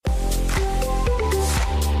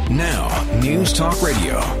Now, News Talk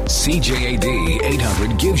Radio, CJAD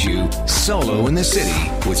 800 gives you Solo in the City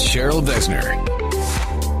with Cheryl Besner.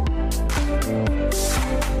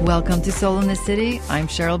 Welcome to Solo in the City. I'm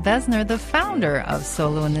Cheryl Besner, the founder of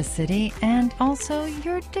Solo in the City and also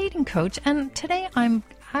your dating coach. And today I'm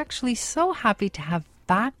actually so happy to have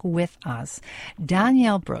back with us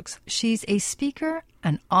Danielle Brooks. She's a speaker,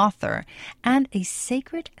 an author, and a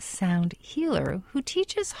sacred sound healer who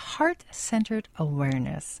teaches heart-centered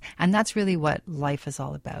awareness. And that's really what life is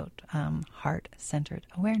all about, heart-centered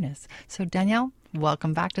awareness. So Danielle,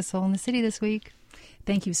 welcome back to Solo in the City this week.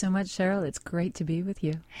 Thank you so much, Cheryl. It's great to be with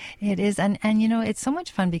you. It is. And you know, it's so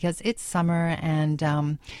much fun because it's summer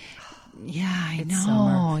and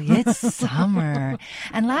it's summer.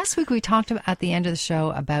 And last week we talked about, at the end of the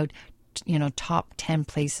show about, you know, top 10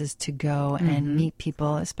 places to go and meet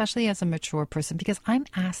people, especially as a mature person, because I'm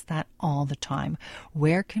asked that all the time.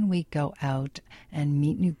 Where can we go out and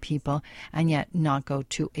meet new people and yet not go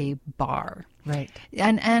to a bar? Right.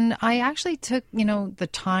 And I actually took, you know, the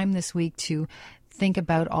time this week to think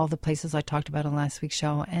about all the places I talked about on last week's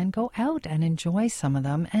show and go out and enjoy some of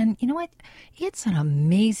them. And you know what? It's an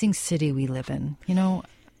amazing city we live in. You know,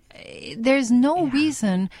 there's no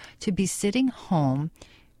reason to be sitting home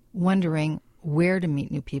wondering where to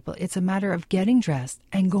meet new people. It's a matter of getting dressed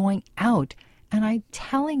and going out. And I'm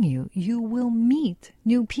telling you, you will meet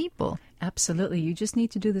new people. Absolutely. You just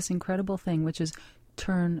need to do this incredible thing, which is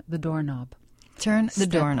turn the doorknob. Turn the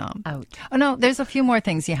doorknob out. Oh, no, there's a few more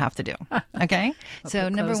things you have to do. Okay. So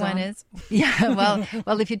number one is,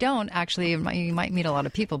 well, if you don't, actually, you might meet a lot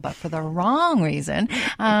of people, but for the wrong reason.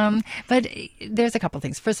 But there's a couple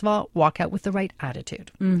things. First of all, walk out with the right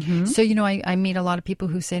attitude. Mm-hmm. So, you know, I meet a lot of people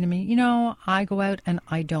who say to me, you know, I go out and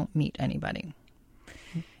I don't meet anybody.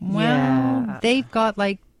 Well, they've got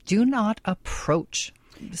like, do not approach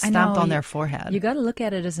stamped on their forehead. You got to look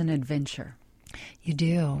at it as an adventure. You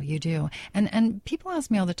do. And people ask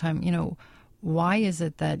me all the time, you know, why is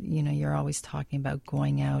it that, you know, you're always talking about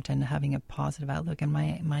going out and having a positive outlook? And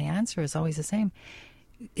my answer is always the same.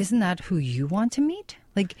 Isn't that who you want to meet?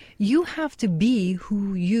 Like, you have to be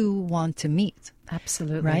who you want to meet.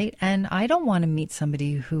 Absolutely. Right? And I don't want to meet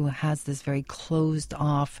somebody who has this very closed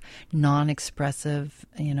off, non-expressive,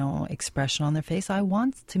 you know, expression on their face. I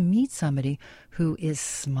want to meet somebody who is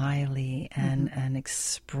smiley and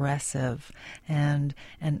expressive and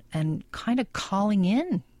kind of calling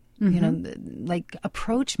in. You know, like,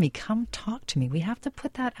 approach me, come talk to me. We have to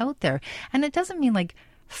put that out there. And it doesn't mean like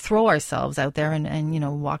throw ourselves out there and you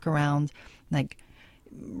know, walk around like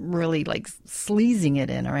really like sleazing it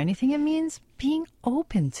in or anything. It means being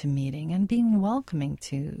open to meeting and being welcoming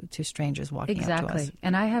to strangers walking up to us.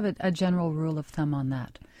 And I have a general rule of thumb on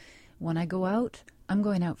that. When I go out, I'm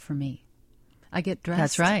going out for me. I get dressed.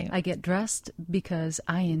 That's right. I get dressed because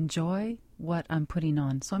I enjoy what I'm putting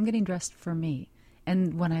on. So I'm getting dressed for me.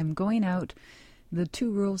 And when I'm going out, the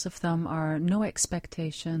two rules of thumb are no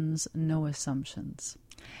expectations, no assumptions.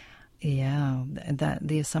 Yeah, that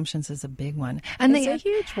the assumptions is a big one. And it's a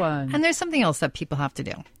huge one. And there's something else that people have to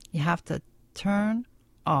do. You have to turn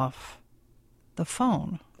off the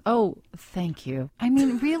phone. Oh, thank you. I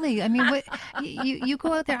mean, really. I mean, what, you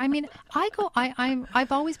go out there. I mean,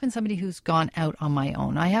 I've always been somebody who's gone out on my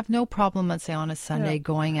own. I have no problem, let's say, on a Sunday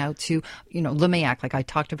going out to, you know, Lemayak. Like I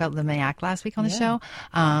talked about Lemayak last week on the show.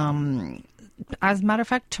 As a matter of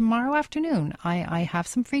fact, tomorrow afternoon, I have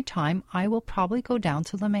some free time. I will probably go down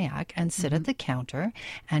to Lemayak and sit at the counter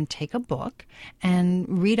and take a book and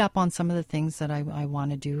read up on some of the things that I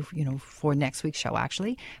want to do, you know, for next week's show,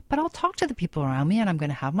 actually. But I'll talk to the people around me, and I'm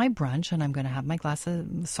going to have my brunch, and I'm going to have my glass of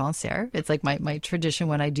Sancerre. It's like my tradition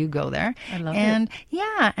when I do go there. I love it.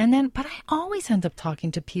 Yeah, and then, but I always end up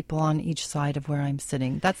talking to people on each side of where I'm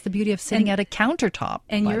sitting. That's the beauty of sitting at a countertop.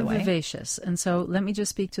 And you're vivacious. And so let me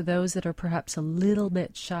just speak to those that are perhaps a little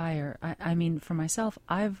bit shyer. I mean, for myself,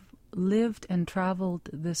 I've lived and traveled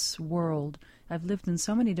this world. I've lived in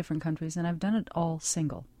so many different countries, and I've done it all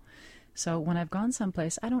single. So when I've gone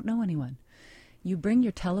someplace, I don't know anyone. You bring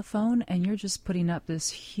your telephone, and you're just putting up this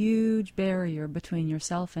huge barrier between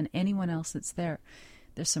yourself and anyone else that's there.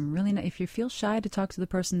 There's some really if you feel shy to talk to the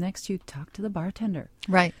person next to you, talk to the bartender.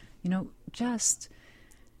 Right. You know, just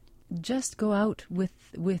go out with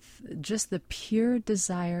just the pure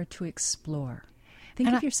desire to explore.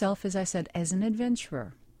 Think of yourself, as I said, as an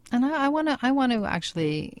adventurer. And I want to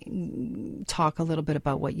actually talk a little bit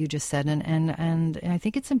about what you just said, and I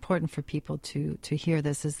think it's important for people to hear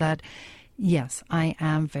this, is that Yes, I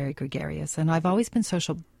am very gregarious, and I've always been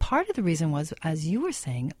social. Part of the reason was, as you were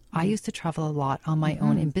saying, I used to travel a lot on my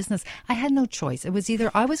own in business. I had no choice. It was either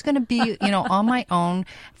I was going to be, on my own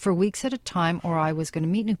for weeks at a time, or I was going to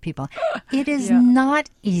meet new people. It is not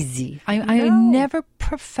easy. I never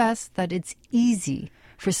profess that it's easy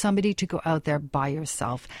for somebody to go out there by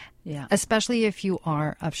yourself, especially if you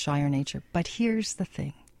are of shyer nature. But here's the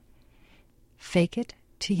thing. Fake it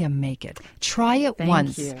till you make it. Try it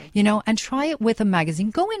once, and try it with a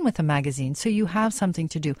magazine. Go in with a magazine so you have something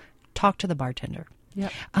to do. Talk to the bartender.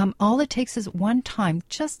 Yep. All it takes is one time.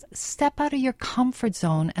 Just step out of your comfort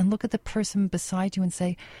zone and look at the person beside you and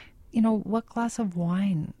say, what glass of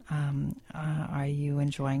wine are you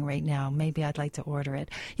enjoying right now? Maybe I'd like to order it.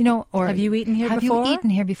 Or have you eaten here before? Have you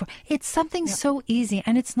eaten here before? It's something so easy,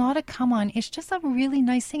 and it's not a come on. It's just a really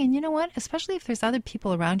nice thing. And you know what? Especially if there's other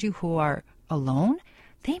people around you who are alone,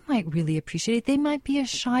 they might really appreciate it. They might be as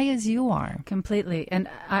shy as you are. Completely. And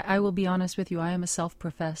I will be honest with you, I am a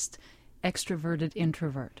self-professed extroverted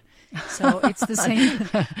introvert. So it's the same.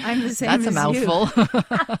 I'm the same as you. That's a mouthful.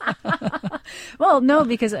 Well, no,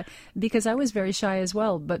 because I was very shy as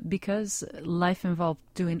well. But because life involved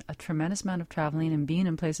doing a tremendous amount of traveling and being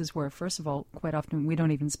in places where, first of all, quite often we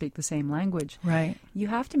don't even speak the same language. Right. You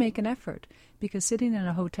have to make an effort, because sitting in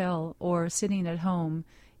a hotel or sitting at home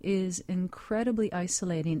is incredibly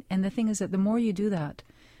isolating. And the thing is that the more you do that,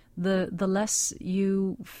 the less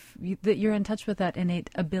that you're in touch with that innate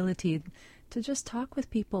ability to just talk with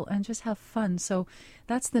people and just have fun. So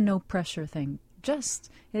that's the no pressure thing. Just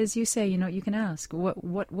as you say, you can ask,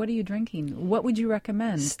 what are you drinking? What would you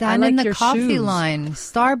recommend? Stand in the coffee line,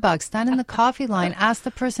 Starbucks. Stand in the coffee line. Ask the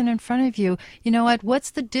person in front of you. You know what? What's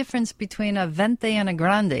the difference between a venti and a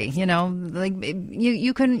grande?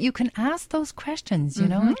 You can ask those questions.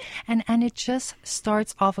 And it just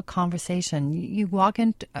starts off a conversation. You walk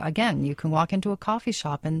in again. You can walk into a coffee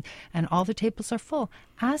shop and all the tables are full.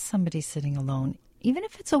 Ask somebody sitting alone. Even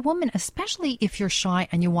if it's a woman, especially if you're shy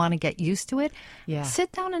and you want to get used to it,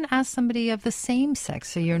 sit down and ask somebody of the same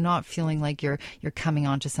sex, so you're not feeling like you're coming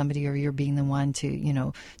on to somebody or you're being the one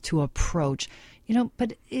to approach.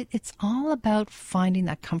 But it's all about finding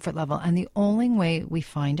that comfort level, and the only way we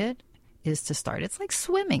find it is to start. It's like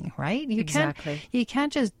swimming, right? You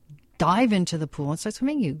can't just dive into the pool and start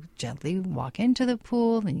swimming. You gently walk into the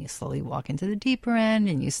pool, and you slowly walk into the deeper end,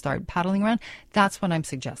 and you start paddling around. That's what I'm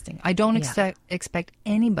suggesting. I don't expect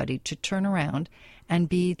anybody to turn around and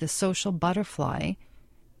be the social butterfly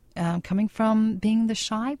coming from being the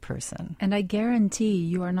shy person. And I guarantee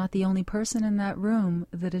you are not the only person in that room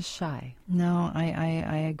that is shy. No,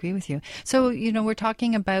 I agree with you. So, we're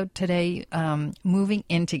talking about today moving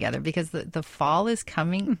in together, because the fall is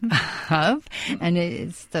coming up,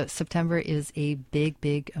 and September is a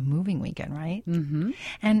big moving weekend, right? Mm-hmm.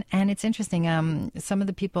 And it's interesting. Some of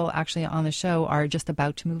the people actually on the show are just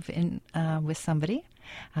about to move in with somebody.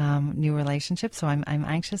 New relationship. So I'm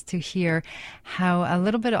anxious to hear how, a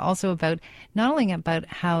little bit also about, not only about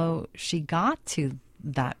how she got to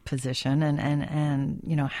that position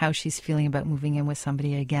and how she's feeling about moving in with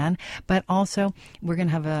somebody again, but also we're going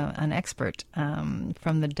to have an expert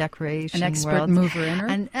from the decoration world. An expert mover-inner?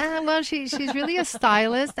 And she's really a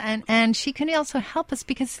stylist, and she can also help us,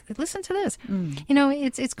 because listen to this.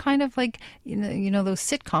 It's kind of like those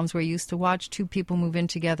sitcoms where you used to watch two people move in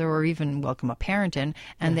together, or even welcome a parent in,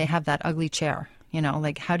 and they have that ugly chair.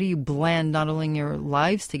 Like, how do you blend not only your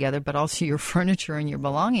lives together, but also your furniture and your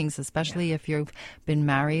belongings, especially if you've been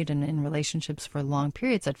married and in relationships for long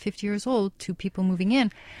periods. At 50 years old, two people moving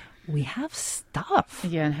in, we have stuff.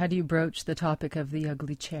 Yeah, and how do you broach the topic of the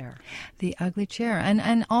ugly chair? The ugly chair.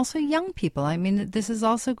 And also young people. I mean, this is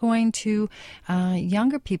also going to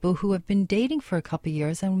younger people who have been dating for a couple of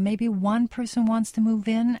years, and maybe one person wants to move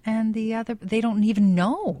in and the other, they don't even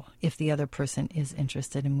know if the other person is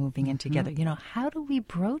interested in moving in together. How do we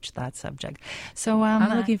broach that subject? So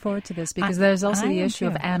I'm looking forward to this, because there's also the issue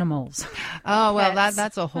of animals. Oh, well,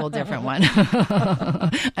 that's a whole different one.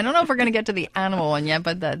 I don't know if we're going to get to the animal one yet,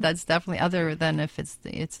 but that's definitely, other than if it's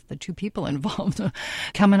the two people involved.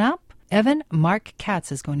 Coming up, Evan Mark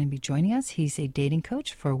Katz is going to be joining us. He's a dating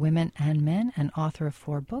coach for women and men and author of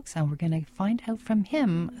 4 books, and we're going to find out from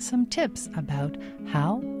him some tips about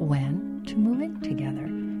how, when to move in together.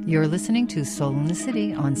 You're listening to Soul in the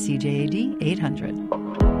City on CJAD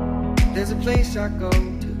 800. There's a place I go to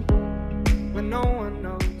when no one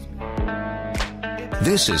knows me.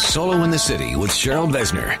 This is Solo in the City with Cheryl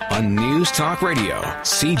Vesner on News Talk Radio,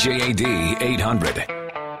 CJAD 800.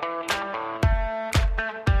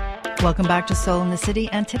 Welcome back to Soul in the City,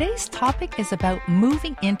 and today's topic is about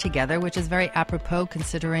moving in together, which is very apropos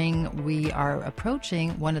considering we are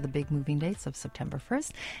approaching one of the big moving dates of September 1st.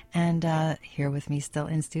 And here with me still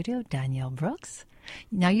in studio, Danielle Brooks.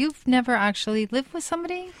 Now, you've never actually lived with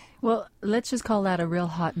somebody? Well, let's just call that a real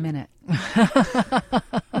hot minute.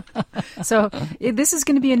 So this is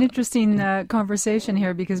going to be an interesting conversation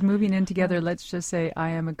here because moving in together, let's just say I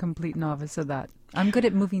am a complete novice of that. I'm good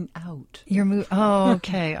at moving out. Oh,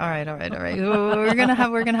 okay. All right. We're gonna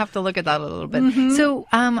have to look at that a little bit. Mm-hmm. So,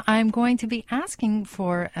 I'm going to be asking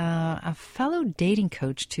for a fellow dating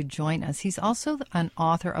coach to join us. He's also an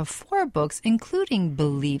author of 4 books, including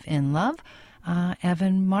Believe in Love.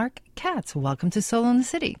 Evan Mark Katz, welcome to Soul in the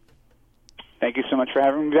City. Thank you so much for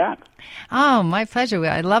having me back. Oh, my pleasure.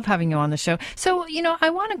 I love having you on the show. So, I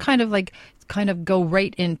want to kind of go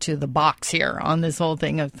right into the box here on this whole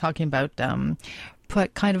thing of talking about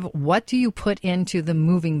what do you put into the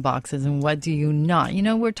moving boxes and what do you not?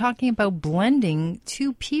 We're talking about blending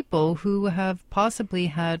 2 people who have possibly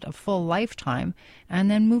had a full lifetime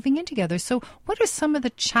and then moving in together. So what are some of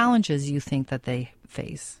the challenges you think that they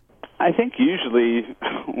face? I think usually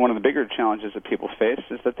one of the bigger challenges that people face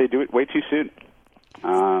is that they do it way too soon.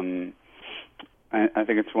 I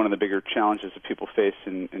think it's one of the bigger challenges that people face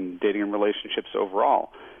in dating and relationships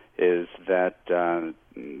overall is that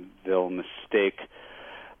they'll mistake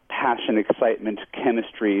passion, excitement,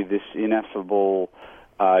 chemistry, this ineffable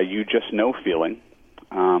you just know feeling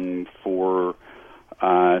for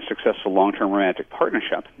successful long-term romantic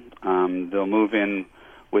partnership. They'll move in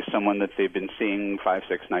with someone that they've been seeing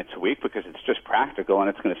 5-6 nights a week because it's just practical and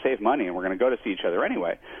it's going to save money and we're going to go to see each other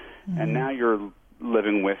anyway. Mm-hmm. And now you're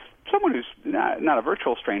living with someone who's not a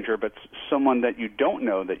virtual stranger, but someone that you don't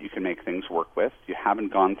know that you can make things work with. You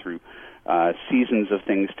haven't gone through seasons of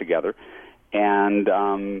things together. And,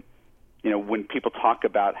 when people talk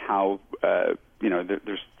about how,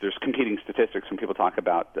 there's competing statistics when people talk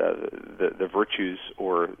about the virtues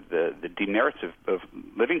or the demerits of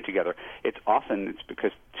living together. It's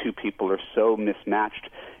because 2 people are so mismatched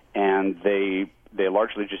and they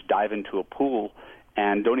largely just dive into a pool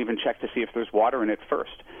and don't even check to see if there's water in it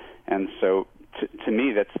first. And so to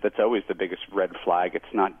me, that's always the biggest red flag.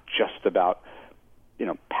 It's not just about,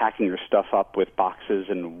 packing your stuff up with boxes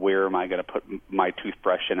and where am I going to put my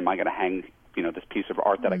toothbrush and am I going to hang, this piece of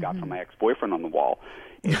art that I got from my ex-boyfriend on the wall.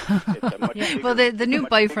 It's a much bigger, well, the new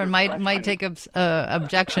boyfriend might take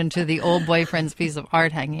objection to the old boyfriend's piece of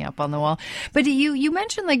art hanging up on the wall. But you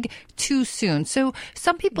mentioned too soon. So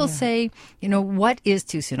some people say, what is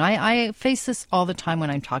too soon? I face this all the time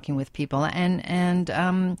when I'm talking with people, and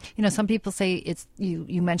some people say it's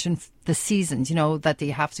you mentioned the seasons, that they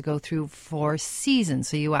have to go through 4 seasons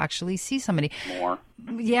so you actually see somebody more.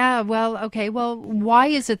 Yeah. Well, okay. Well, why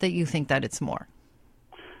is it that you think that it's more?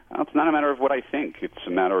 Well, it's not a matter of what I think. It's a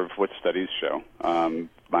matter of what studies show.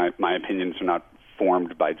 My opinions are not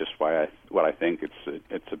formed by just what I think.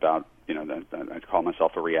 It's about, I call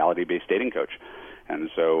myself a reality-based dating coach. And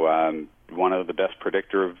so one of the best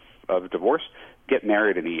predictor of divorce, get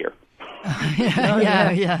married in a year.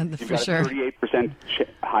 Yeah, You've for got sure. a 38%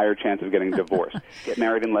 higher chance of getting divorced. Get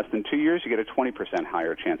married in less than 2 years, you get a 20%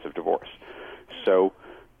 higher chance of divorce. So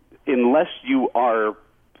unless you are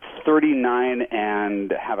 39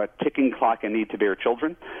 and have a ticking clock and need to bear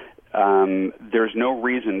children, there's no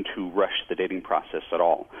reason to rush the dating process at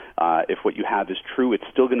all. If what you have is true, it's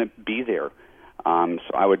still going to be there. So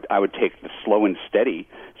I would take the slow and steady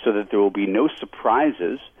so that there will be no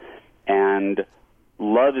surprises, and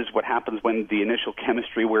love is what happens when the initial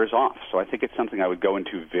chemistry wears off. So I think it's something I would go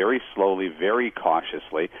into very slowly, very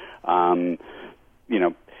cautiously.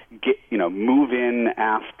 Move in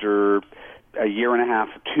after a year and a half,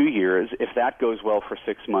 2 years. If that goes well for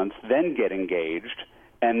 6 months, then get engaged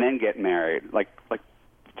and then get married.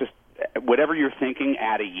 Just whatever you're thinking,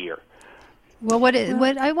 add a year. Well, what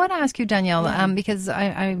I want to ask you, Danielle, because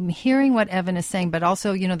I'm hearing what Evan is saying, but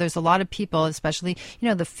also, there's a lot of people, especially,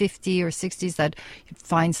 the 50 or 60s that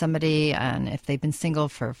find somebody, and if they've been single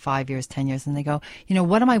for 5 years, 10 years, and they go,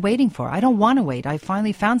 what am I waiting for? I don't want to wait. I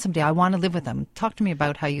finally found somebody. I want to live with them. Talk to me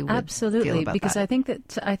about how you would feel about because that.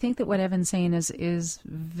 I think that what Evan's saying is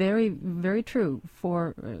very, very true.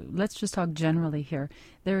 For let's just talk generally here.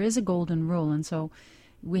 There is a golden rule, and so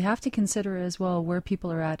we have to consider as well where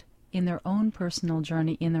people are at in their own personal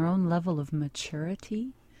journey, in their own level of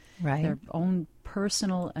maturity, right? Their own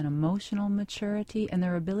personal and emotional maturity, and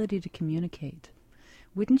their ability to communicate.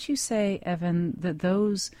 Wouldn't you say, Evan, that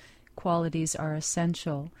those qualities are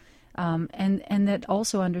essential, and that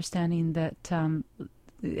also understanding that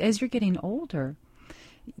as you're getting older,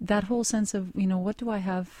 that whole sense of what do I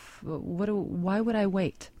have? Why would I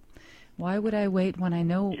wait? Why would I wait when I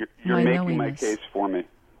know You're my making knowingness? my case for me.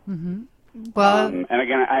 Well, And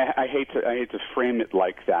again, I hate to frame it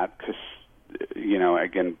like that because,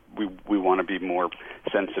 again, we want to be more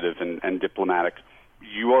sensitive and diplomatic.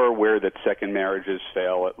 You are aware that second marriages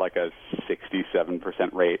fail at like a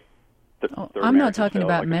 67% rate. I'm not talking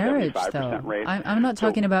about marriage, though. Rate. I'm not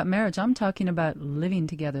talking about marriage. I'm talking about living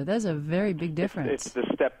together. There's a very big difference. It's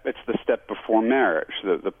the step before marriage.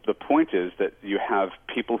 The point is that you have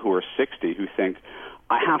people who are 60 who think,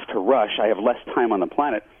 I have to rush. I have less time on the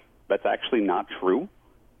planet. That's actually not true.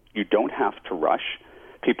 You don't have to rush.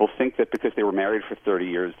 People think that because they were married for 30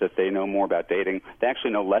 years that they know more about dating. They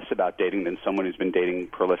actually know less about dating than someone who's been dating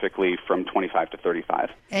prolifically from 25 to 35.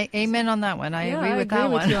 Amen on that one. I agree with that I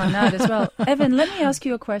agree one. with you on that as well. Evan, let me ask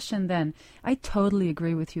you a question then. I totally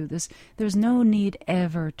agree with you. There's no need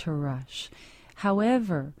ever to rush.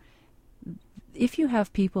 However, if you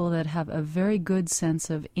have people that have a very good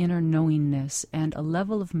sense of inner knowingness and a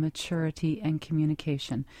level of maturity and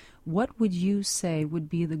communication, what would you say would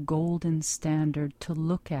be the golden standard to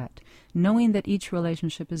look at, knowing that each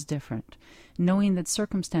relationship is different, knowing that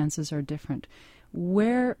circumstances are different?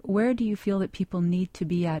 Where do you feel that people need to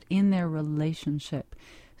be at in their relationship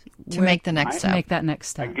to make the next step? To make that next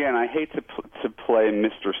step. Again, I hate to play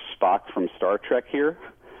Mr. Spock from Star Trek here,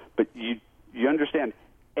 but you understand,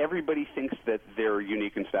 everybody thinks that they're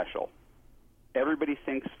unique and special. Everybody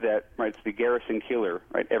thinks that, right, it's the Garrison Keillor,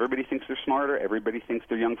 right? Everybody thinks they're smarter. Everybody thinks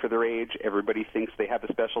they're young for their age. Everybody thinks they have a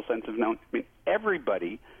special sense of known. I mean,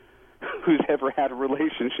 everybody who's ever had a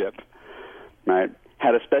relationship, right,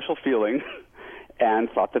 had a special feeling and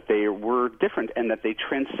thought that they were different and that they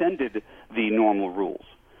transcended the normal rules.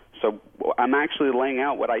 So I'm actually laying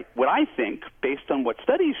out what I think, based on what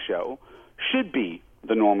studies show, should be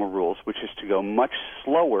the normal rules, which is to go much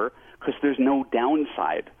slower because there's no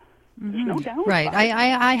downside. There's no downside. Right.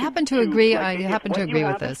 I happen to agree. Like, I happen to agree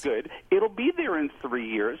with this. Is good. It'll be there in 3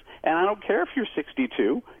 years, and I don't care if you're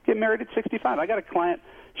 62. Get married at 65. I got a client.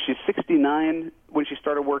 She's 69 when she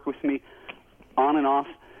started work with me, on and off.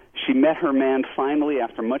 She met her man finally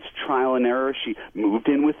after much trial and error. She moved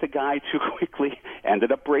in with the guy too quickly,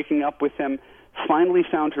 ended up breaking up with him. Finally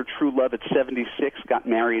found her true love at 76, got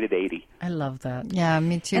married at 80. I love that. Yeah,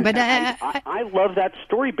 me too. And But I love that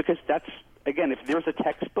story because that's, again, if there's a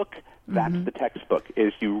textbook, that's the textbook,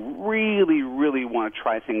 is you really, really want to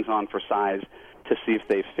try things on for size to see if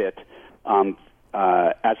they fit,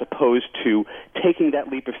 as opposed to taking that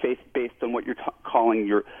leap of faith based on what you're calling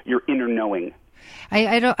your inner knowing.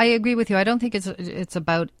 I agree with you. I don't think it's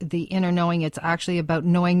about the inner knowing. It's actually about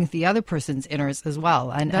knowing the other person's inners as well,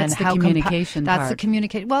 and that's and the how communication. That's part. the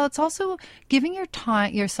communication. Well, it's also giving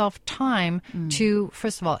yourself time to,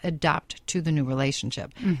 first of all, adapt to the new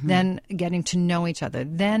relationship. Then getting to know each other.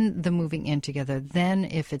 Then the moving in together. Then,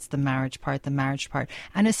 if it's the marriage part,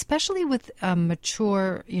 and especially with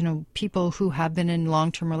mature, people who have been in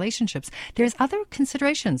long-term relationships. There's other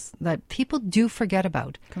considerations that people do forget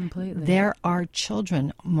about. Completely. There are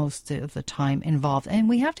children most of the time involved, and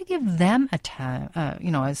we have to give them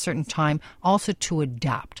a certain time also to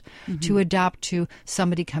adapt to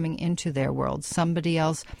somebody coming into their world, somebody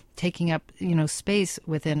else taking up space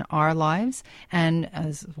within our lives, and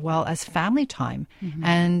as well as family time,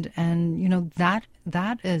 and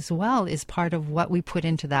that as well is part of what we put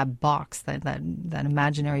into that box, that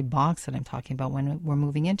imaginary box that I'm talking about when we're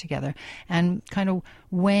moving in together, and kind of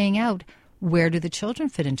weighing out, where do the children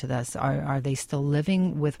fit into this? Are they still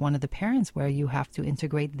living with one of the parents where you have to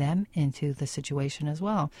integrate them into the situation as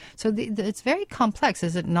well? So it's very complex,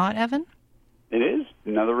 is it not, Evan? It is.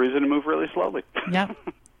 Another reason to move really slowly. Yeah.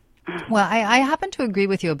 Well, I happen to agree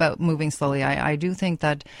with you about moving slowly. I do think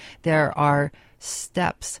that there are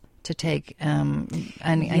steps to take and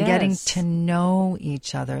getting to know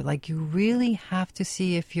each other. Like, you really have to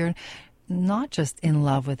see if you're not just in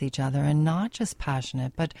love with each other and not just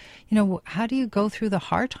passionate, but how do you go through the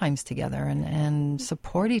hard times together and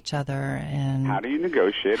support each other, and how do you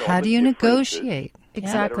negotiate? Negotiate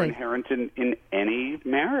exactly that are inherent in any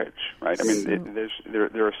marriage, right? I mean,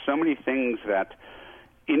 there are so many things that,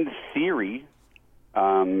 in theory,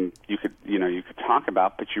 you could talk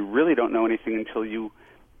about, but you really don't know anything until you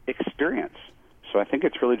experience. So I think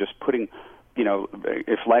it's really just putting.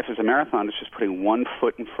 If life is a marathon, it's just putting one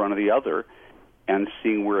foot in front of the other and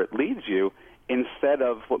seeing where it leads you, instead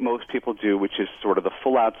of what most people do, which is sort of the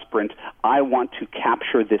full-out sprint. I want to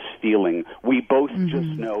capture this feeling. We both just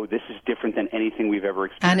know this is different than anything we've ever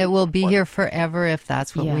experienced. And it will be here forever if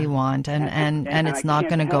that's what we want, and it's not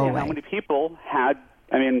going to go away. How many people had,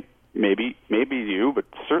 maybe you, but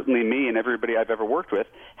certainly me and everybody I've ever worked with,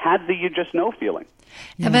 had the you just know feeling.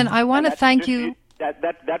 Evan, I want to thank you.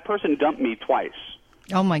 that person dumped me twice.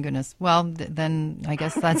 Oh my goodness. Well, then I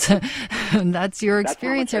guess that's that's your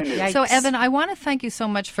experience here. Yikes. So, Evan, I want to thank you so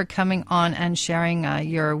much for coming on and sharing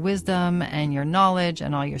your wisdom and your knowledge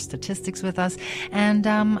and all your statistics with us and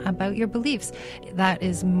about your beliefs. That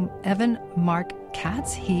is Evan Mark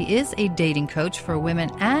Katz. He is a dating coach for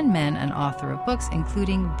women and men and author of books,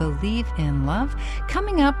 including Believe in Love.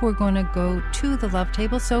 Coming up, we're going to go to the love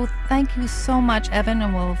table. So thank you so much, Evan,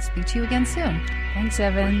 and we'll speak to you again soon. Thanks,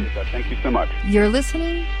 Evan. Thank you so much. You're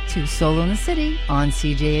listening to Solo in the City on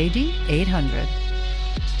CJAD 800.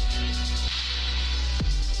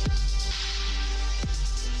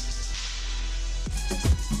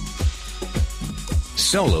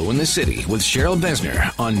 Solo in the City with Cheryl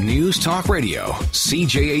Besner on News Talk Radio,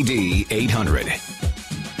 CJAD 800.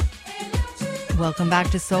 Welcome back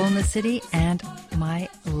to Solo in the City and my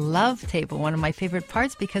love table, one of my favorite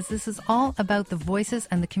parts, because this is all about the voices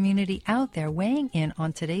and the community out there weighing in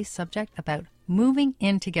on today's subject about moving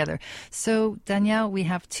in together. So, Danielle, we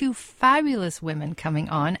have two fabulous women coming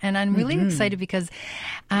on, and I'm really excited because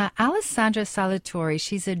Alessandra Salatori,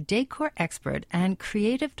 she's a decor expert and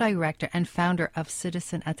creative director and founder of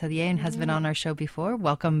Citizen Atelier and has been on our show before.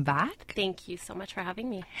 Welcome back. Thank you so much for having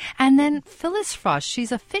me. And then Phyllis Frost,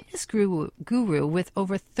 she's a fitness guru with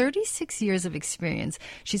over 36 years of experience.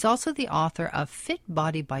 She's also the author of Fit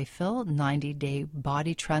Body by Phil, 90-day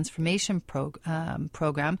body transformation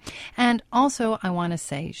program. And also, I want to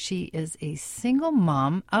say she is a single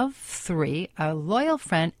mom of 3, a loyal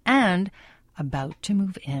friend, and about to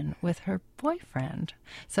move in with her boyfriend.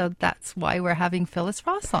 So that's why we're having Phyllis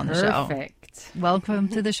Frost on the show. Perfect. Welcome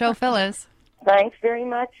to the show, Phyllis. Thanks very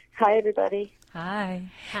much. Hi, everybody. Hi.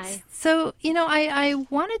 Hi. So, I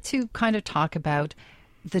wanted to kind of talk about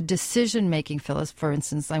the decision-making, Phyllis. For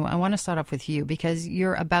instance, I want to start off with you because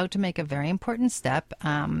you're about to make a very important step,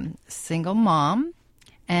 single mom,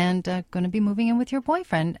 and going to be moving in with your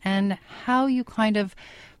boyfriend, and how you kind of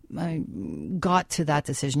got to that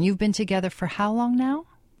decision. You've been together for how long now?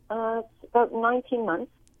 About 19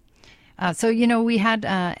 months. So, we had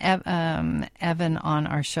Evan on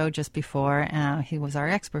our show just before. He was our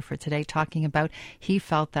expert for today, talking about he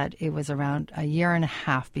felt that it was around a year and a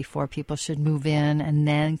half before people should move in and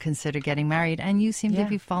then consider getting married. And you seem to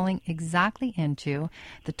be falling exactly into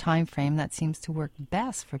the time frame that seems to work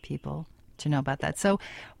best for people to know about that. So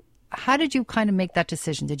how did you kind of make that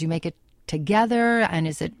decision? Did you make it together, and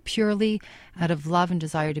is it purely out of love and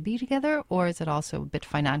desire to be together, or is it also a bit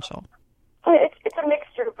financial? It's a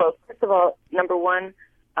mixture of both. First of all, number one,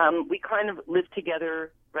 we kind of live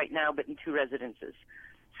together right now, but in 2 residences.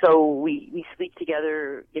 So we sleep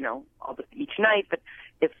together, each night. But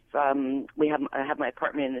if I have my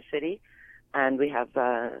apartment in the city, and we have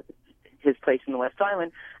his place in the West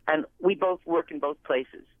Island, and we both work in both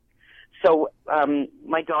places. So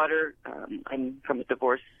my daughter, I'm from a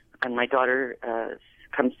divorce, and my daughter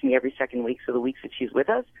comes to me every second week. So the weeks that she's with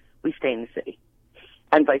us, we stay in the city,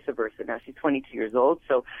 and vice versa. Now she's 22 years old.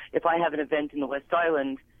 So if I have an event in the West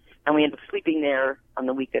Island and we end up sleeping there on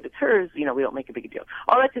the week that it's hers, we don't make a big deal.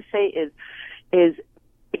 All I have to say is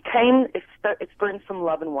it springs from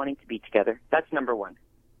love and wanting to be together. That's number one.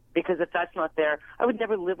 Because if that's not there, I would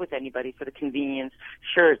never live with anybody for the convenience.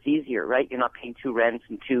 Sure, it's easier, right? You're not paying 2 rents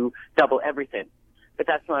and 2 double everything. But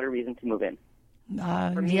that's not a reason to move in.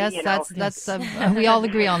 Me, yes, that's we all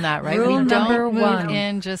agree on that, right? Rule we number don't move one.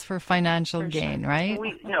 in just for financial gain, right?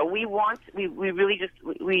 We really just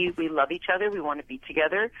love each other. We want to be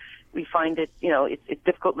together. We find it, it's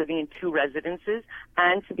difficult living in 2 residences.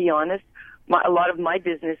 And to be honest, a lot of my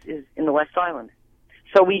business is in the West Island.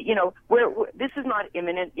 So this is not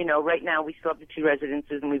imminent. Right now we still have the 2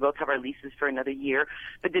 residences, and we both have our leases for another year.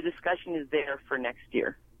 But the discussion is there for next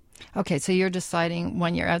year. Okay, so you're deciding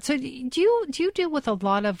 1 year out. So do you deal with a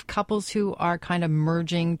lot of couples who are kind of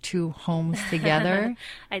merging 2 homes together?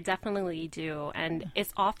 I definitely do. And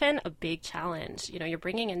it's often a big challenge. You're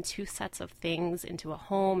bringing in 2 sets of things into a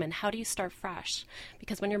home, and how do you start fresh?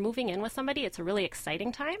 Because when you're moving in with somebody, it's a really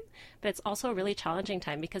exciting time, but it's also a really challenging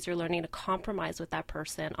time because you're learning to compromise with that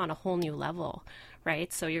person on a whole new level,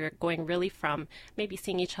 right? So you're going really from maybe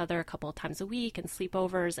seeing each other a couple of times a week and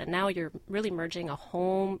sleepovers, and now you're really merging a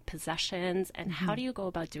home, possessions, and how do you go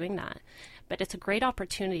about doing that? But it's a great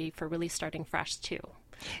opportunity for really starting fresh too.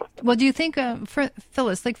 Well, do you think, for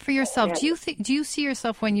Phyllis, like for yourself, do you see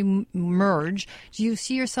yourself when you merge? Do you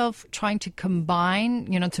see yourself trying to combine,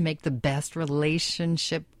 to make the best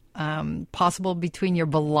relationship possible between your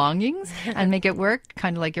belongings and make it work,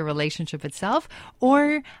 kind of like your relationship itself?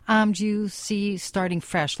 Or do you see starting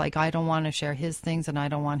fresh, like I don't want to share his things and I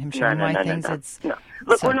don't want him sharing my things? No.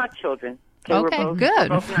 Look, we're not children. Okay, we're good.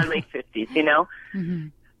 both in our late 50s, you know? Mm-hmm.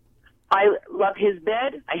 I love his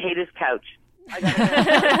bed. I hate his couch.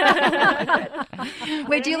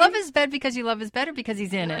 Wait, do you love his bed because you love his bed or because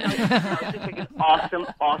he's in it? It's just like an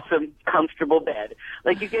awesome, comfortable bed.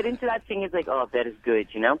 Like, you get into that thing, it's like, oh, bed is good,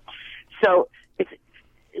 you know? So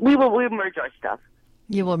we merge our stuff.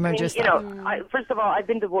 You will merge your stuff. You know, first of all, I've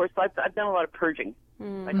been divorced, so I've done a lot of purging.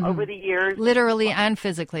 Like, over the years. Literally and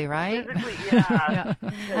physically, right? Physically, yeah.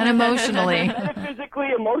 And emotionally. Physically,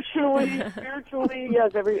 emotionally, spiritually,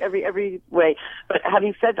 yes, every way. But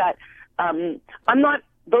having said that,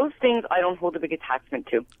 those things I don't hold a big attachment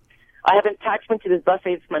to. I have an attachment to this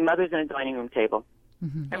buffet. It's my mother's and a dining room table.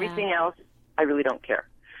 Mm-hmm. Everything else, I really don't care.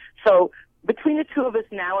 So between the two of us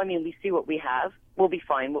now, I mean, we see what we have. We'll be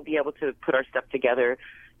fine. We'll be able to put our stuff together,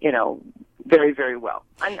 you know, very, very well.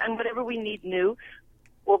 And whatever we need new,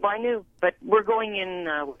 we'll buy new. But we're going in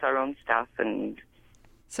with our own stuff. And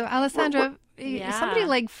so, Alessandra, somebody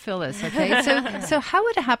like Phyllis, okay? So how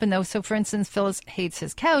would it happen though? So, for instance, Phyllis hates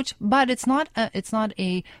his couch, but it's not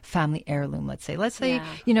a family heirloom. Let's say,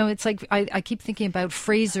 you know, it's like I keep thinking about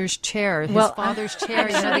Fraser's chair, his father's chair,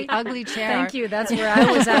 you know, the ugly chair. Thank you. That's where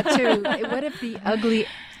I was at too. What if the ugly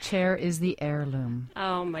chair is the heirloom?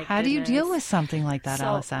 Oh my goodness. How do you deal with something like that,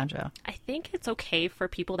 Alessandra? I think it's okay for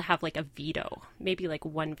people to have like a veto, maybe like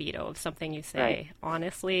one veto of something you say. Right.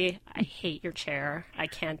 Honestly, I hate your chair. I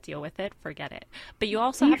can't deal with it. Forget it. But you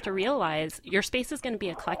also have to realize your space is going to be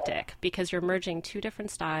eclectic because you're merging two different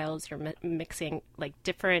styles. You're mixing like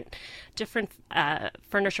different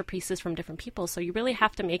furniture pieces from different people. So you really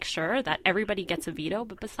have to make sure that everybody gets a veto.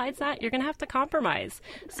 But besides that, you're going to have to compromise.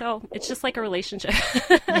 So it's just like a relationship.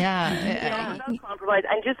 Yeah. Not compromise.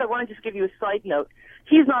 And I want to give you a side note.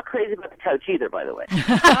 He's not crazy about the couch either, by the way.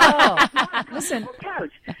 Listen.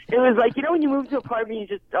 Couch. It was like, you know, when you move to an apartment, you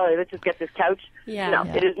just, let's just get this couch. No,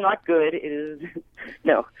 it is not good. It is,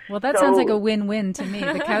 no. Well, that sounds like a win-win to me.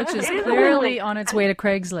 The couch is clearly on its way to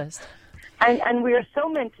Craigslist. And we are so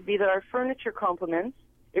meant to be that our furniture complements.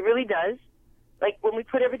 It really does. Like, when we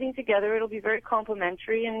put everything together, it'll be very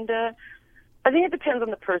complimentary, and I think it depends on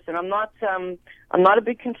the person. I'm not a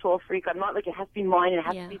big control freak. I'm not like it has to be mine and it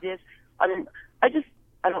has to be this.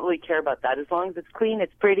 I don't really care about that. As long as it's clean,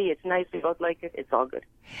 it's pretty, it's nice, we both like it, it's all good.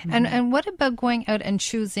 And what about going out and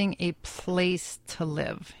choosing a place to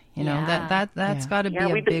live? You know, that's got to be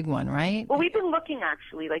a big one, right? Well, we've been looking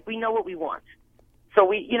actually. Like, we know what we want. So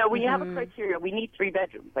we, you know, we have a criteria. We need 3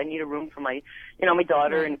 bedrooms. I need a room for my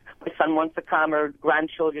daughter, and my son wants to come, or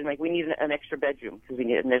grandchildren. Like, we need an extra bedroom because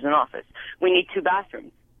and there's an office. We need 2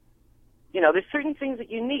 bathrooms. You know, there's certain things that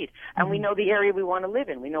you need, and we know the area we want to live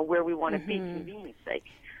in. We know where we want to be, convenience sake.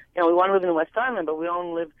 You know, we want to live in the West Island, but we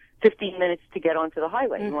only live 15 minutes to get onto the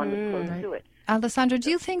highway. We want to live close to it. Alessandra, do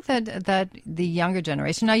you think that the younger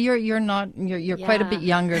generation, now you're quite a bit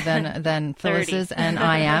younger than Phyllis is and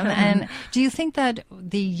I am, and do you think that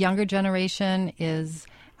the younger generation is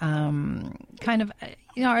kind of,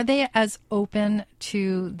 you know, are they as open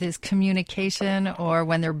to this communication, or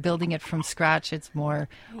when they're building it from scratch, it's more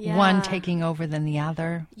one taking over than the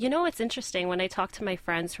other? You know, it's interesting when I talk to my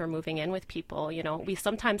friends who are moving in with people, you know, we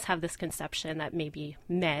sometimes have this conception that maybe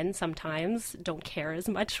men sometimes don't care as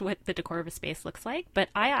much what the decor of a space looks like. But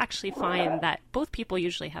I actually find that both people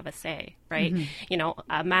usually have a say, right? You know,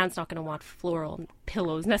 a man's not going to want floral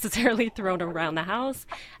pillows necessarily thrown around the house,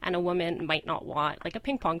 and a woman might not want like a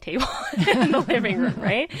ping pong table in the living room,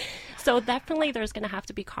 right? So definitely there's going to have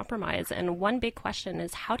to be compromise. And one big question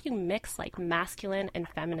is, how do you mix like masculine and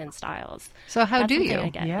feminine styles? So how do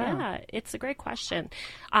you? Yeah, it's a great question.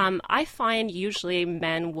 I find usually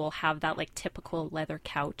men will have that like typical leather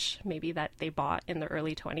couch, maybe that they bought in the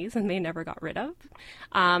early 20s and they never got rid of.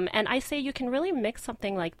 And I say you can really mix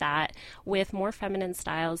something like that with more feminine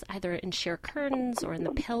styles, either in sheer curtains or in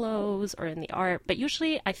the pillows or in the art. But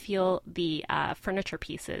usually I feel the furniture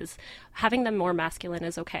pieces, having them more masculine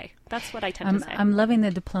is okay. That's what I tend to say. I'm loving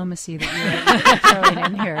the diplomacy that you're throwing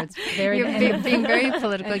in here. It's very You're being very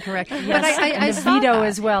politically correct. Yes. But I the veto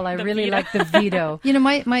as well. I really like the veto. You know,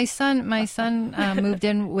 my son moved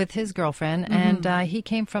in with his girlfriend, and he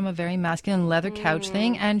came from a very masculine leather couch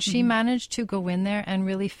thing, and she managed to go in there and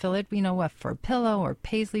really fill it, you know, for a pillow or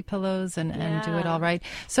paisley pillows and do it all right.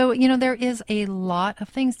 So, you know, there is a lot of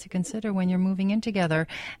things to consider when you're moving in together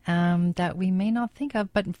that we may not think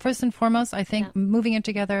of. But first and foremost, I think moving in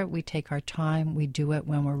together, we take our time, we do it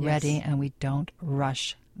when we're ready, and we don't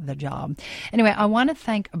rush the job. Anyway, I want to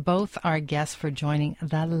thank both our guests for joining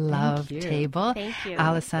the Love Table. Thank you.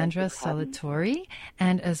 Alessandra Solatori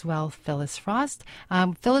and as well Phyllis Frost.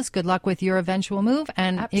 Phyllis, good luck with your eventual move.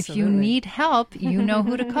 And if you need help, you know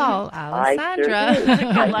who to call. Alessandra.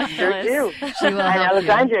 I sure do. She will And help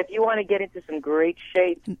Alessandra, if you want to get into some great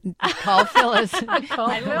shape, call Phyllis. There you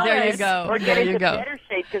Phyllis. go. or get There you into go. better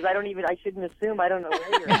shape, because I shouldn't assume. I don't know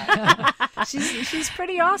where you're at. She's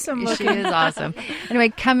pretty awesome She looking. is awesome. Anyway,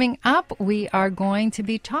 coming up, we are going to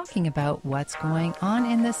be talking about what's going on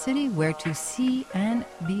in the city, where to see and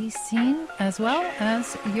be seen, as well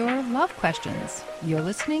as your love questions. You're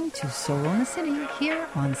listening to Soul in the City here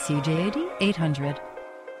on CJAD 800.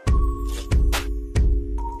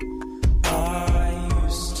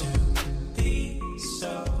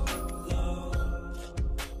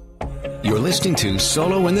 You're listening to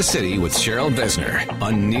Solo in the City with Cheryl Besner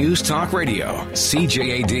on News Talk Radio,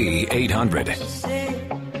 CJAD 800.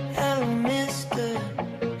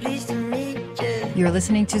 You're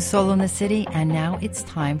listening to Soul in the City, and now it's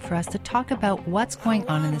time for us to talk about what's going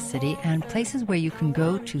on in the city and places where you can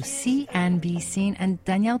go to see and be seen. And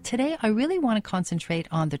Danielle, today I really want to concentrate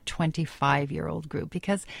on the 25-year-old group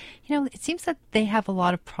because, you know, it seems that they have a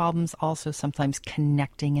lot of problems also sometimes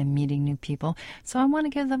connecting and meeting new people. So I want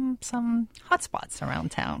to give them some hot spots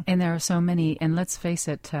around town. And there are so many. And let's face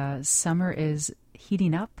it, summer is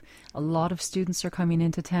heating up. A lot of students are coming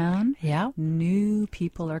into town. Yeah. New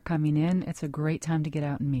people are coming in. It's a great time to get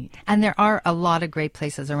out and meet. And there are a lot of great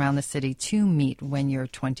places around the city to meet when you're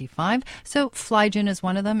 25. So Flygen is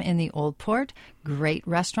one of them in the Old Port. Great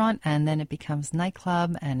restaurant. And then it becomes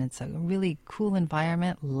nightclub. And it's a really cool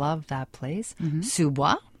environment. Love that place.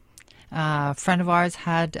 Sous-Bois. A friend of ours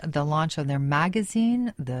had the launch of their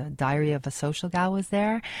magazine. The Diary of a Social Gal was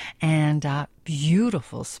there. And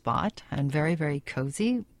beautiful spot and very, very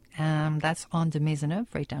cozy. That's on de Maisonneuve,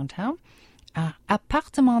 right downtown.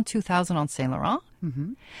 Appartement 2000 on Saint Laurent.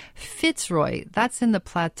 Fitzroy, that's in the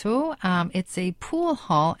Plateau. It's a pool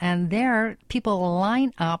hall, and there people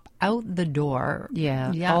line up out the door.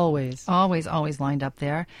 Yeah, always. Always lined up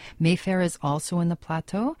there. Mayfair is also in the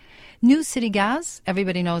Plateau. New City Gas,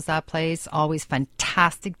 everybody knows that place. Always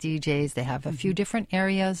fantastic DJs. They have a few different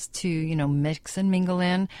areas to, you know, mix and mingle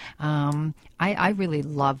in. I really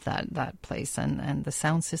love that place, and the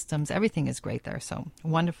sound systems, everything is great there. So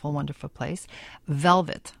wonderful, wonderful place.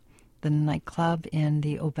 Velvet, the nightclub in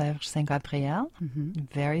the Auberge Saint-Gabriel.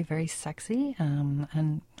 Very, very sexy.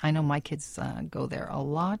 And I know my kids go there a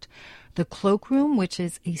lot. The Cloakroom, which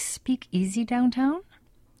is a speakeasy downtown.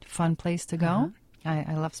 Fun place to go.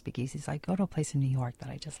 I love speakeasies. I go to a place in New York that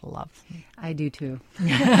I just love. I do too.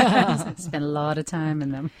 Spend a lot of time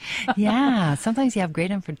in them. Yeah. Sometimes you have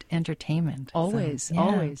great entertainment. Always, So, yeah.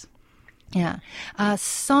 always. Yeah.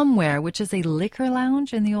 Somewhere, which is a liquor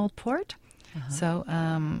lounge in the Old Port. So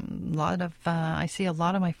I see a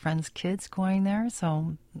lot of my friends' kids going there.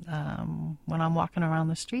 So when I'm walking around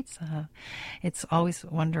the streets, it's always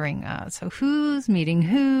wondering, so who's meeting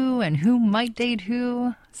who and who might date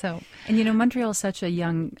who. So, And you know, Montreal is such a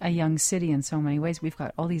young city in so many ways. We've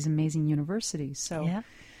got all these amazing universities. So yeah,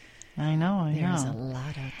 I know. there's a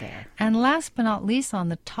lot out there. And last but not least on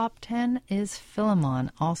the top 10 is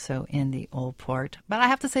Philemon, also in the Old Port. But I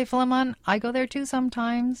have to say, Philemon, I go there too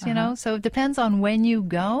sometimes, you know, so it depends on when you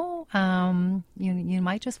go. You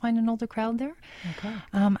might just find an older crowd there. Okay.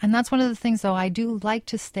 And that's one of the things, though, I do like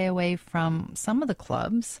to stay away from some of the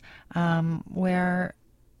clubs where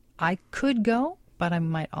I could go, but I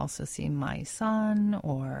might also see my son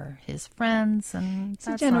or his friends, and It's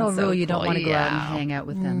a that's general not so rule. You don't cool. want to go out and Yeah. hang out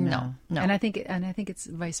with them. No. And I think it's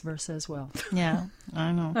vice versa as well. Yeah,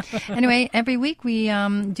 I know. Anyway, every week we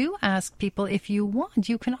do ask people, if you want,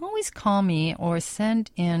 you can always call me or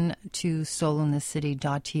send in to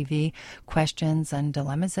soulinthecity.tv questions and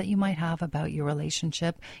dilemmas that you might have about your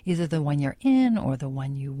relationship, either the one you're in or the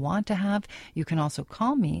one you want to have. You can also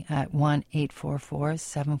call me at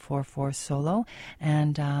 1-844-744-SOLO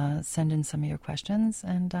and send in some of your questions.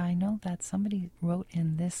 And I know that somebody wrote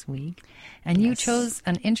in this week, and you chose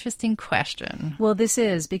an interesting question. Well, this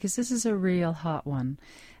is a real hot one.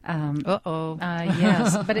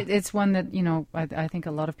 Yes, but it's one that, you know, I think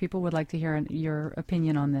a lot of people would like to hear your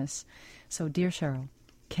opinion on this. So, dear Cheryl,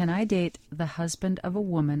 can I date the husband of a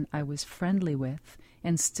woman I was friendly with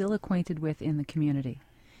and still acquainted with in the community?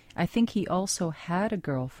 I think he also had a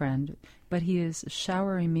girlfriend, but he is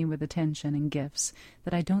showering me with attention and gifts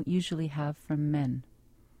that I don't usually have from men.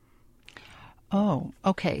 Oh,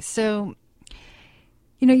 okay. So,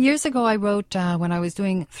 you know, years ago I wrote, when I was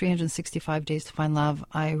doing 365 Days to Find Love,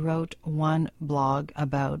 I wrote one blog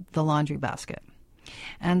about the laundry basket.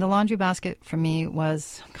 And the laundry basket for me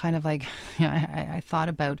was kind of like, I thought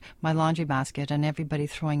about my laundry basket and everybody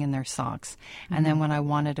throwing in their socks. And then when I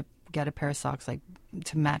wanted to get a pair of socks, like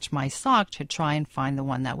to match my sock, to try and find the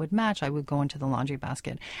one that would match, I would go into the laundry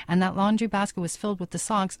basket. And that laundry basket was filled with the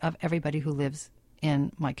socks of everybody who lives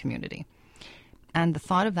in my community. And the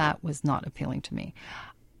thought of that was not appealing to me.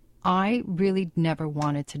 I really never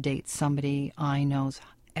wanted to date somebody I know's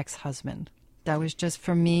ex-husband. That was just,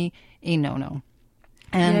 for me, a no-no.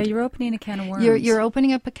 And you're opening a can of worms. You're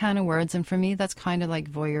opening up a can of worms, and for me, that's kind of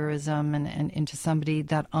like voyeurism and into somebody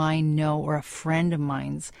that I know or a friend of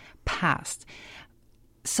mine's past.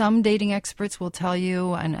 Some dating experts will tell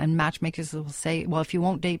you, and matchmakers will say, well, if you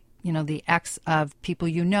won't date, the ex of people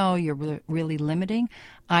you know, you're really limiting.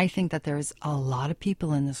 I think that there's a lot of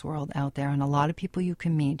people in this world out there, and a lot of people you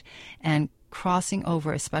can meet, and crossing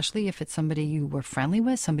over, especially if it's somebody you were friendly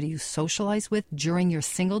with, somebody you socialized with during your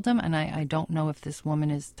singledom. And I don't know if this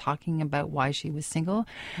woman is talking about why she was single,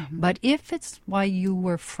 but if it's why you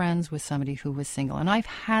were friends with somebody who was single, and I've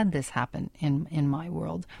had this happen in my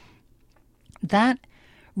world, that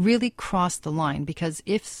really crossed the line. Because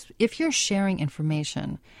if you're sharing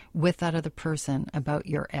information with that other person about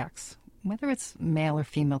your ex, whether it's male or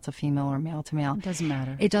female to female or male to male, it doesn't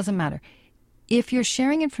matter. It doesn't matter. If you're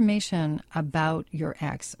sharing information about your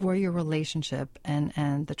ex or your relationship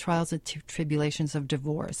and the trials and tribulations of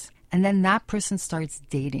divorce, and then that person starts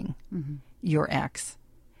dating your ex,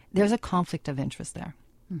 there's a conflict of interest there.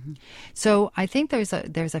 So I think there's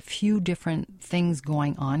a few different things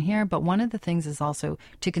going on here, but one of the things is also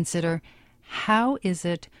to consider, how is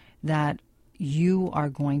it that you are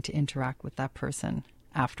going to interact with that person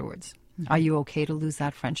afterwards? Are you okay to lose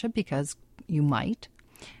that friendship? Because you might.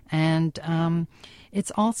 And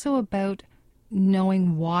it's also about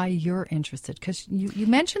knowing why you're interested. Because you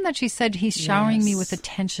mentioned that she said he's showering me with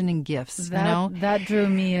attention and gifts. That drew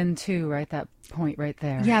me in too, right? That point right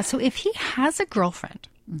there. Yeah, so if he has a girlfriend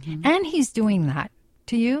and he's doing that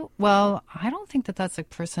to you, well, I don't think that that's a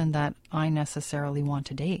person that I necessarily want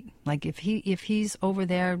to date. Like if he's over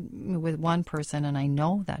there with one person and I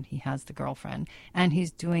know that he has the girlfriend and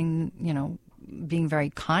he's doing, being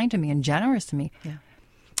very kind to me and generous to me,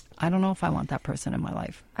 I don't know if I want that person in my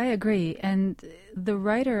life. I agree. And the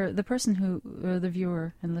writer, the person or the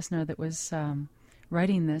viewer and listener that was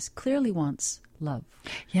writing this clearly wants love.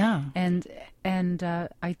 Yeah. And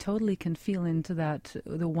I totally can feel into that,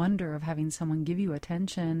 the wonder of having someone give you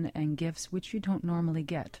attention and gifts, which you don't normally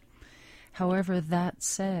get. However, that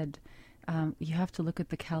said, you have to look at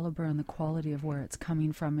the caliber and the quality of where it's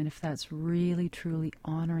coming from, and if that's really, truly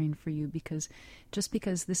honoring for you, because just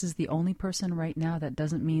because this is the only person right now, that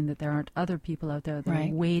doesn't mean that there aren't other people out there that are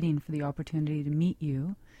waiting for the opportunity to meet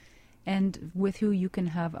you, and with who you can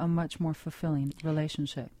have a much more fulfilling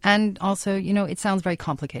relationship. And also, it sounds very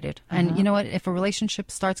complicated. And you know what? If a relationship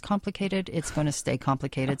starts complicated, it's going to stay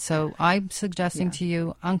complicated. So I'm suggesting to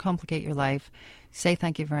you, uncomplicate your life. Say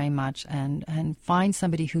thank you very much, and find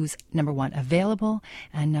somebody who's, number one, available,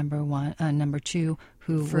 and number two,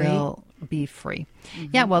 who will be free.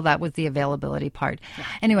 Yeah, well, that was the availability part.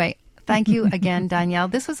 Anyway, thank you again, Danielle.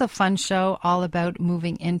 This was a fun show all about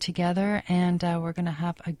moving in together, and we're going to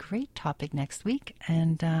have a great topic next week,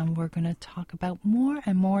 and we're going to talk about more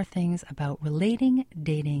and more things about relating,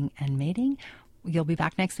 dating, and mating. You'll be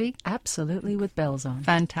back next week? Absolutely, with bells on.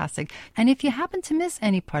 Fantastic. And if you happen to miss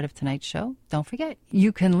any part of tonight's show, don't forget,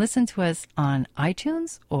 you can listen to us on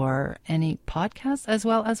iTunes or any podcast, as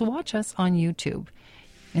well as watch us on YouTube.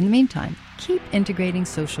 In the meantime, keep integrating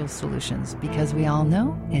social solutions, because we all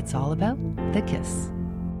know it's all about the kiss.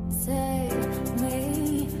 Save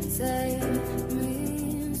me, save